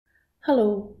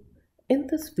Hello, in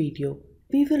this video,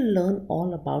 we will learn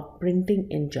all about printing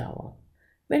in Java.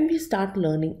 When we start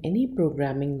learning any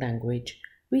programming language,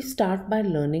 we start by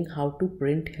learning how to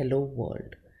print hello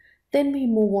world. Then we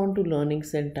move on to learning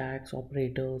syntax,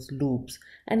 operators, loops,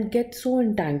 and get so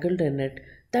entangled in it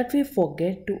that we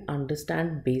forget to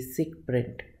understand basic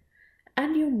print.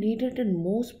 And you need it in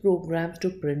most programs to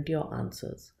print your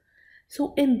answers.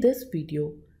 So in this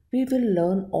video, we will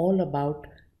learn all about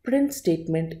print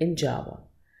statement in Java.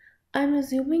 I'm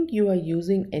assuming you are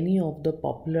using any of the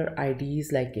popular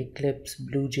IDEs like Eclipse,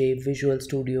 BlueJ, Visual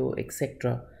Studio,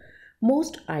 etc.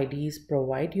 Most IDEs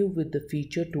provide you with the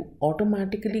feature to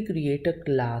automatically create a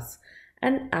class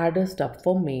and add a stub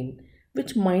for main,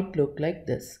 which might look like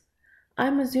this.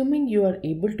 I'm assuming you are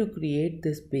able to create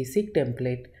this basic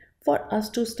template for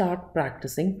us to start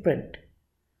practicing print.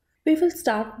 We will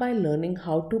start by learning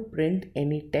how to print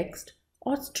any text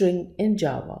or string in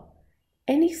Java.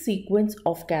 Any sequence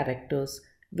of characters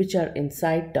which are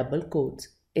inside double quotes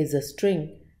is a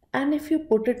string, and if you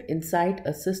put it inside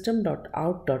a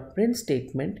system.out.print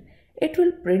statement, it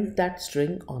will print that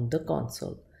string on the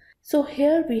console. So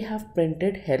here we have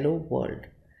printed hello world.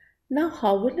 Now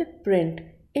how will it print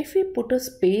if we put a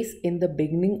space in the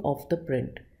beginning of the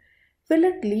print? Will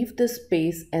it leave the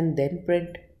space and then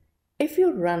print? If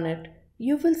you run it,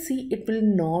 you will see it will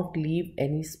not leave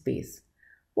any space.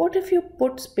 What if you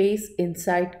put space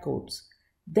inside quotes?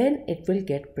 Then it will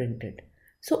get printed.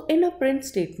 So in a print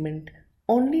statement,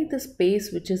 only the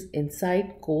space which is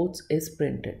inside quotes is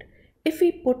printed. If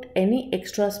we put any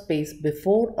extra space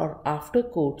before or after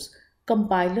quotes,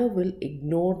 compiler will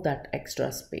ignore that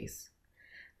extra space.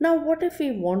 Now what if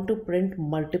we want to print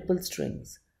multiple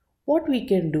strings? What we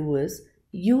can do is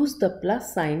use the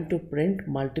plus sign to print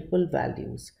multiple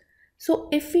values. So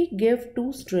if we give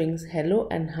two strings hello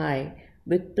and hi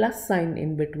with plus sign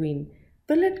in between,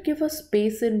 will it give a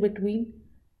space in between?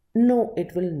 No,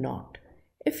 it will not.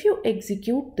 If you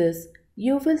execute this,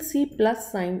 you will see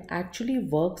plus sign actually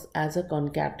works as a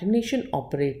concatenation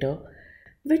operator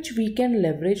which we can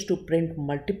leverage to print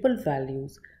multiple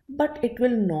values, but it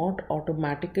will not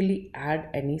automatically add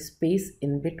any space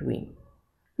in between.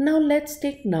 Now let's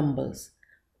take numbers.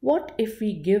 What if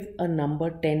we give a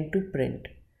number 10 to print?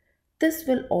 This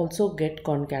will also get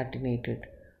concatenated.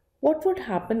 What would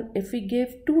happen if we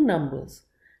gave two numbers?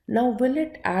 Now will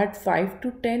it add 5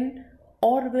 to 10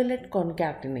 or will it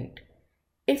concatenate?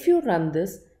 If you run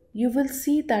this, you will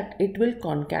see that it will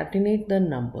concatenate the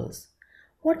numbers.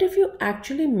 What if you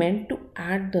actually meant to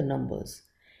add the numbers?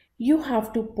 You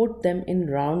have to put them in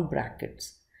round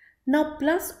brackets. Now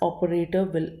plus operator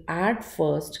will add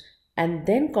first and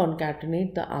then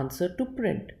concatenate the answer to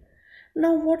print.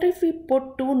 Now what if we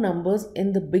put two numbers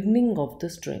in the beginning of the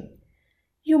string?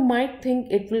 You might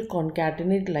think it will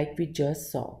concatenate like we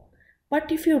just saw.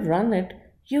 But if you run it,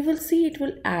 you will see it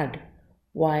will add.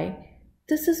 Why?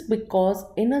 This is because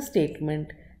in a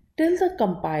statement, till the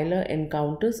compiler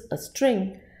encounters a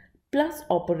string, plus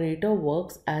operator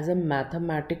works as a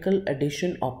mathematical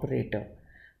addition operator.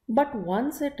 But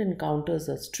once it encounters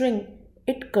a string,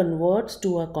 it converts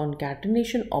to a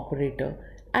concatenation operator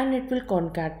and it will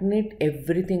concatenate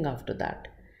everything after that.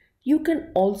 You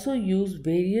can also use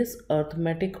various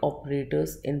arithmetic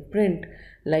operators in print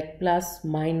like plus,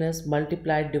 minus,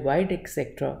 multiply, divide,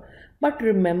 etc. But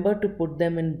remember to put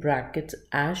them in brackets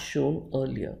as shown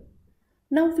earlier.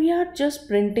 Now we are just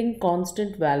printing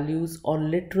constant values or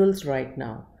literals right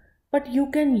now, but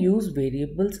you can use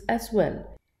variables as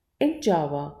well. In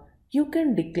Java, you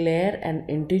can declare an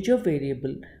integer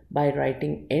variable by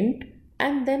writing int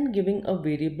and then giving a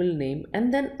variable name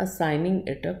and then assigning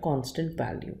it a constant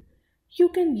value. You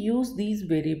can use these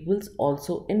variables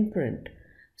also in print.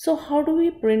 So how do we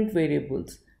print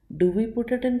variables? Do we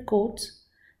put it in quotes?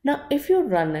 Now if you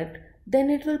run it, then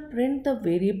it will print the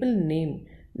variable name,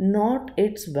 not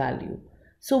its value.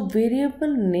 So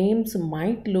variable names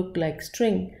might look like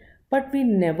string, but we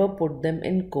never put them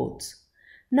in quotes.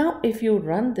 Now if you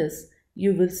run this,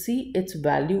 you will see its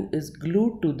value is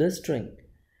glued to the string.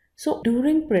 So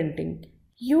during printing,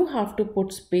 you have to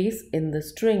put space in the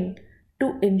string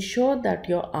to ensure that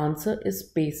your answer is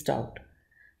spaced out.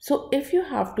 So if you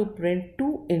have to print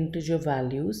two integer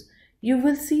values, you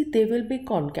will see they will be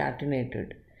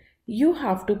concatenated. You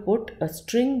have to put a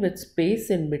string with space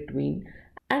in between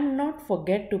and not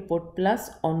forget to put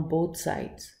plus on both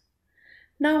sides.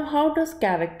 Now how does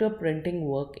character printing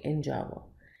work in Java?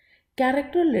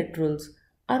 Character literals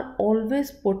are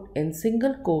always put in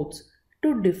single quotes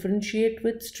to differentiate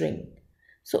with string.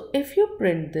 So if you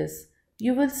print this,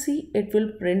 you will see it will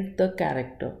print the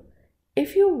character.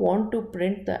 If you want to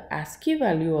print the ASCII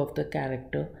value of the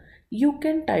character, you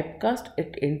can typecast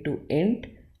it into int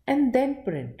and then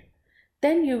print.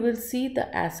 Then you will see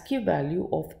the ASCII value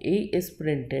of A is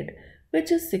printed,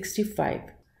 which is 65.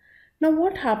 Now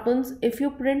what happens if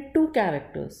you print two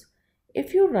characters?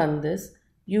 If you run this,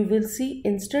 you will see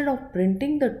instead of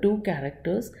printing the two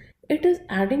characters, it is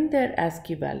adding their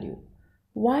ASCII value.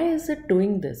 Why is it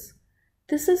doing this?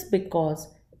 This is because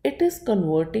it is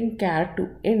converting char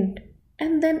to int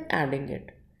and then adding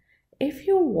it. If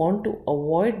you want to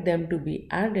avoid them to be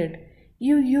added,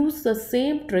 you use the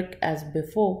same trick as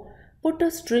before, put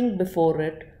a string before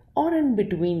it or in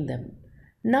between them.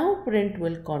 Now print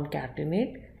will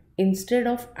concatenate instead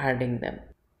of adding them.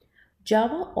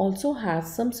 Java also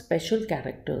has some special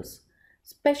characters.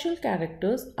 Special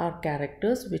characters are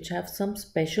characters which have some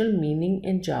special meaning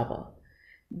in Java.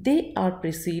 They are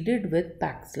preceded with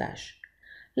backslash.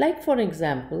 Like for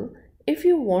example, if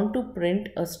you want to print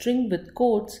a string with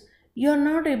quotes, you are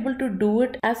not able to do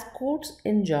it as quotes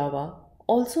in Java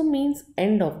also means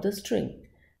end of the string.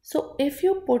 So if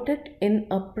you put it in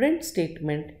a print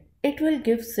statement, it will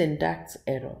give syntax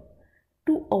error.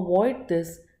 To avoid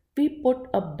this, we put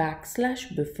a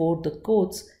backslash before the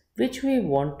quotes which we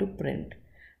want to print.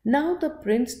 Now the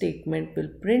print statement will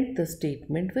print the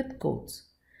statement with quotes.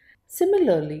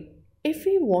 Similarly, if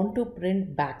we want to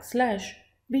print backslash,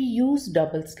 we use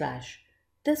double slash.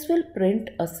 This will print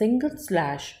a single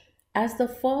slash as the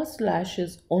first slash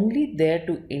is only there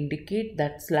to indicate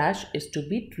that slash is to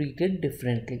be treated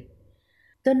differently.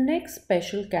 The next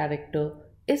special character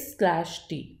is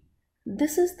 /t.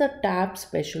 This is the tab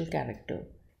special character.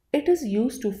 It is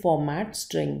used to format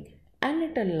string and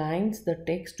it aligns the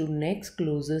text to next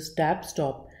closest tab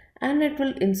stop and it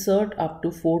will insert up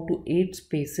to 4 to 8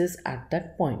 spaces at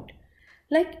that point.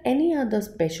 Like any other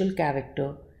special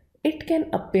character, it can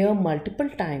appear multiple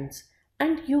times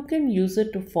and you can use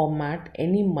it to format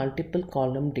any multiple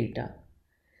column data.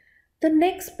 The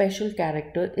next special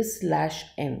character is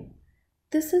 /n.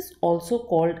 This is also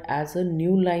called as a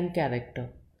new line character.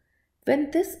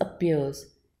 When this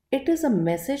appears, it is a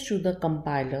message to the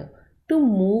compiler to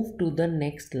move to the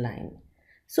next line.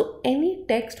 So any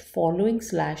text following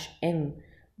 /n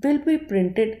will be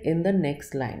printed in the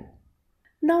next line.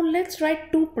 Now let's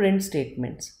write two print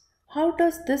statements. How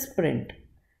does this print?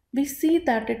 We see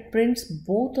that it prints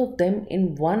both of them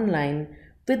in one line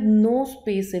with no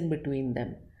space in between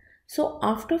them. So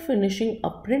after finishing a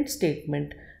print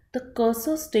statement, the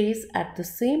cursor stays at the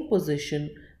same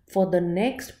position for the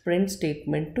next print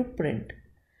statement to print.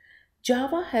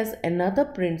 Java has another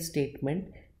print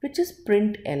statement which is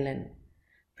println.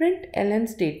 Println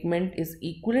statement is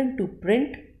equivalent to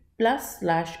print plus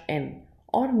 /n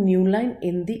or new line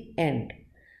in the end.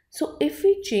 So if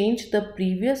we change the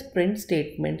previous print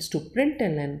statements to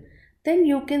println, then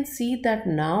you can see that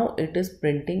now it is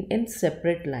printing in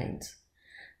separate lines.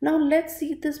 Now let's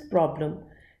see this problem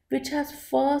which has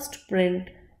first print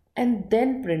and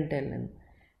then println.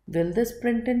 Will this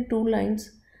print in two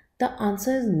lines? The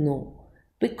answer is no,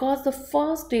 because the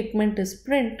first statement is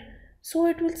print, so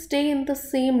it will stay in the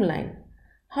same line.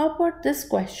 How about this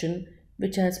question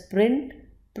which has print,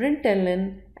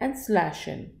 println and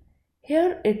 /n?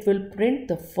 Here it will print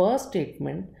the first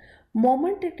statement.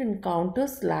 Moment it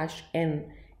encounters /n,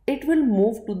 it will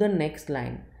move to the next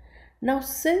line. Now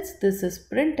since this is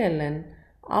println,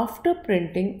 after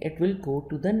printing it will go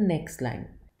to the next line.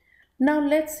 Now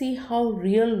let's see how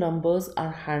real numbers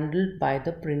are handled by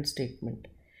the print statement.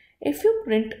 If you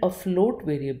print a float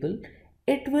variable,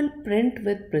 it will print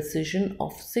with precision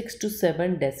of 6 to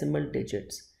 7 decimal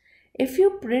digits. If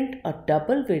you print a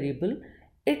double variable,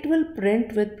 it will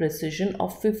print with precision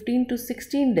of 15 to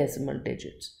 16 decimal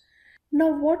digits.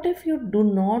 Now what if you do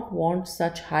not want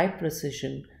such high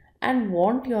precision and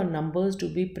want your numbers to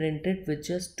be printed with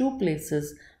just 2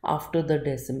 places after the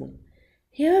decimal?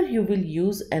 Here you will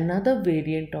use another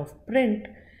variant of print,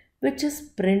 which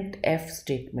is printf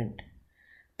statement.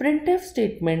 Printf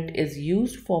statement is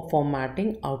used for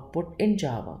formatting output in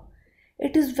Java.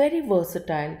 It is very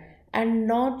versatile and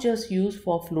not just used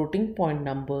for floating point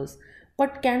numbers,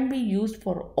 but can be used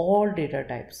for all data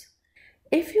types.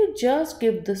 If you just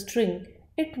give the string,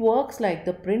 it works like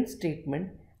the print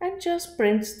statement and just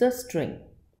prints the string.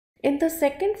 In the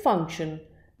second function,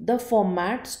 the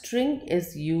format string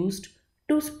is used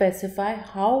to specify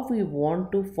how we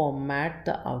want to format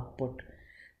the output.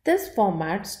 This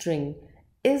format string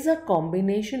is a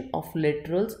combination of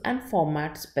literals and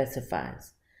format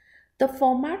specifiers. The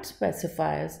format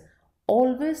specifiers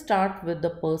always start with the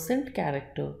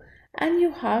 %character and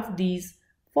you have these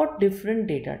for different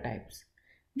data types.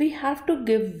 We have to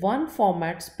give one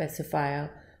format specifier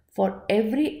for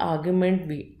every argument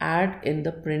we add in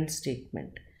the print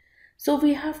statement. So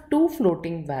we have two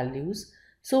floating values,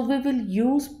 so we will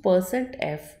use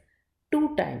 %f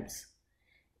two times.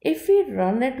 If we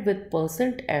run it with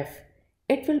 %f,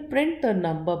 it will print the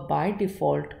number by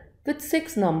default with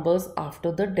 6 numbers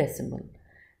after the decimal.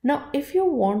 Now if you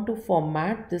want to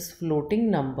format this floating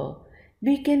number,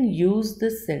 we can use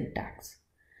this syntax.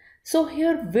 So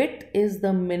here width is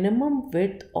the minimum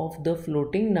width of the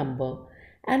floating number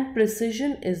and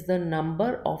precision is the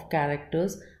number of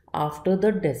characters after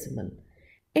the decimal.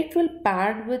 It will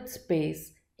pad with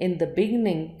space in the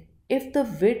beginning if the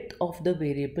width of the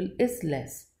variable is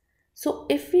less. So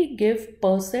if we give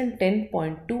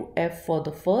 %10.2f for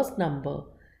the first number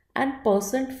and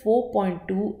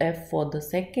 %4.2f for the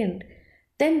second,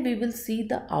 then we will see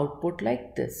the output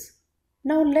like this.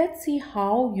 Now let's see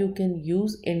how you can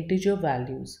use integer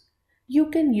values. You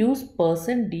can use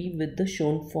 %d with the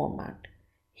shown format.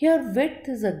 Here width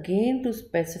is again to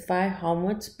specify how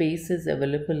much space is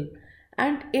available,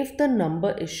 and if the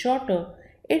number is shorter,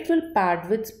 it will pad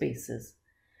with spaces.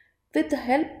 With the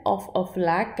help of a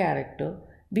flag character,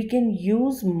 we can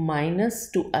use minus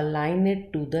to align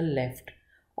it to the left,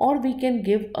 or we can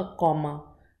give a comma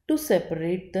to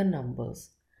separate the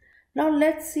numbers. Now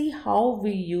let's see how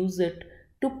we use it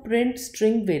to print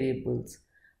string variables.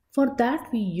 For that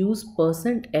we use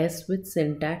 %s with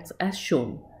syntax as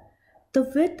shown. The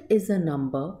width is a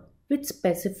number which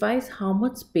specifies how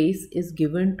much space is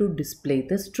given to display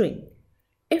the string.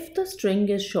 If the string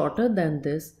is shorter than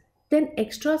this, then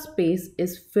extra space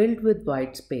is filled with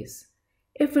white space.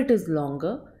 If it is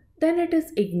longer, then it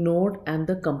is ignored and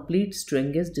the complete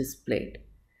string is displayed.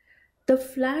 The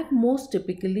flag most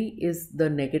typically is the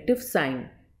negative sign,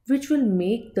 which will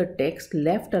make the text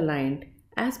left aligned,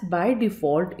 as by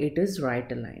default it is right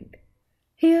aligned.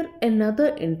 Here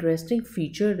another interesting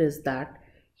feature is that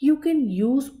you can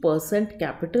use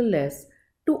 %S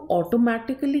to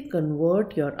automatically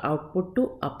convert your output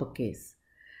to uppercase.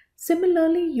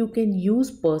 Similarly, you can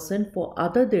use % for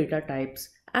other data types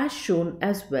as shown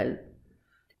as well.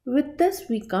 With this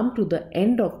we come to the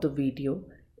end of the video.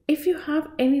 If you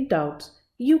have any doubts,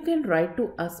 you can write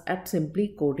to us at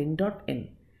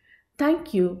simplycoding.in.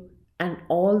 Thank you and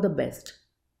all the best.